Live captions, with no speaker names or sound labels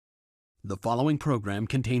The following program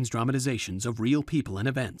contains dramatizations of real people and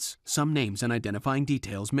events. Some names and identifying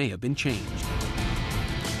details may have been changed.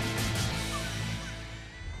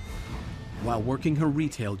 While working her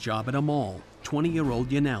retail job at a mall, 20-year-old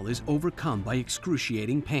Yanil is overcome by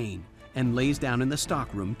excruciating pain and lays down in the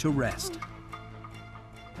stockroom to rest.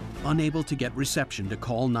 Unable to get reception to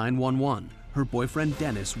call 911, her boyfriend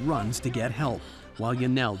Dennis runs to get help, while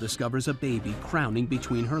Yanil discovers a baby crowning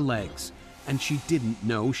between her legs, and she didn't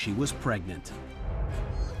know she was pregnant.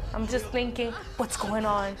 I'm just thinking, what's going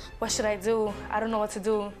on? What should I do? I don't know what to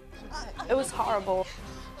do. It was horrible.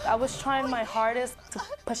 I was trying my hardest to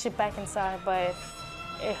push it back inside, but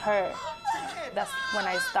it hurt. That's when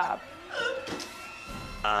I stopped.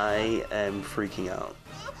 I am freaking out.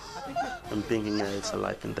 I'm thinking that it's a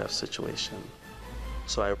life and death situation.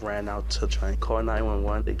 So I ran out to try and call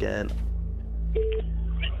 911 again.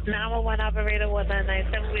 911 operator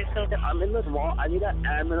 1997, we're still there. I'm in the mall. I need an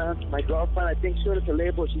ambulance. My girlfriend, I think she went into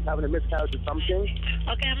labor. She's having a miscarriage or something.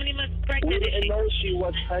 Okay, how many months pregnant We is didn't she? know she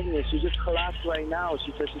was pregnant. She just collapsed right now.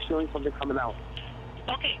 She said she's feeling something coming out.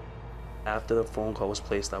 Okay. After the phone call was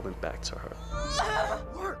placed, I went back to her.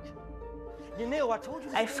 Yanil, I told you.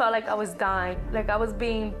 I felt like I was dying, like I was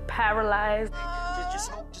being paralyzed.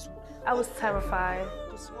 Just I was terrified.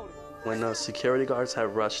 When the security guards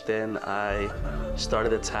had rushed in, I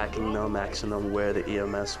started attacking them, asking them where the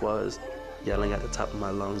EMS was, yelling at the top of my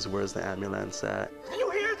lungs, "Where's the ambulance at?" Do you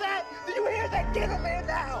hear that? Do you hear that? Get him in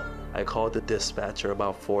now! I called the dispatcher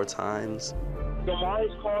about 4 times. The mall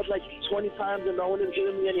has called like 20 times and no one is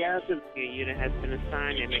giving me any answers. Your unit has been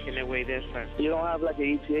assigned. They're making their way there, sir. You don't have like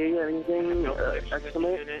an ETA or anything? No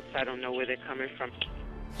Estimate? units. I don't know where they're coming from.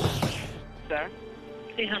 Sir?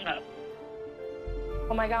 He hung up.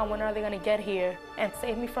 Oh my God, when are they gonna get here and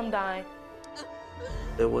save me from dying?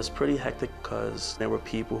 It was pretty hectic because there were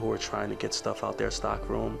people who were trying to get stuff out their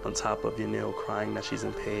stockroom, on top of Yanil crying that she's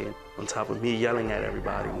in pain, on top of me yelling at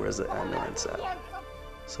everybody, "Where's the ambulance at?"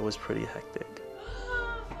 So it was pretty hectic.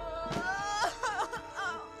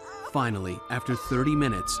 Finally, after 30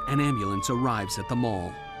 minutes, an ambulance arrives at the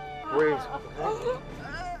mall.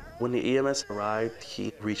 When the EMS arrived,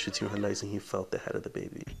 he reached between her legs and he felt the head of the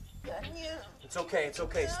baby. It's okay, it's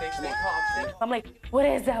okay. Stay calm, I'm like, what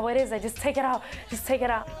is that? What is that? Just take it out. Just take it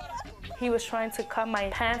out. He was trying to cut my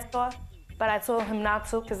pants off, but I told him not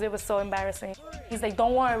to because it was so embarrassing. He's like,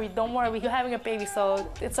 don't worry, you're having a baby, so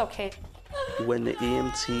it's okay. When the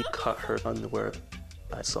EMT cut her underwear,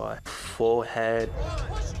 I saw a full head.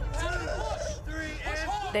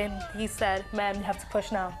 Then he said, ma'am, you have to push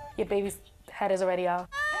now. Your baby's head is already out.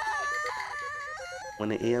 When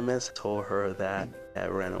the EMS told her that, I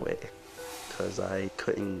ran away because I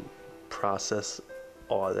couldn't process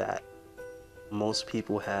all that. Most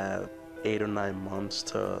people have 8 or 9 months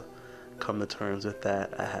to come to terms with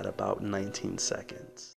that. I had about 19 seconds.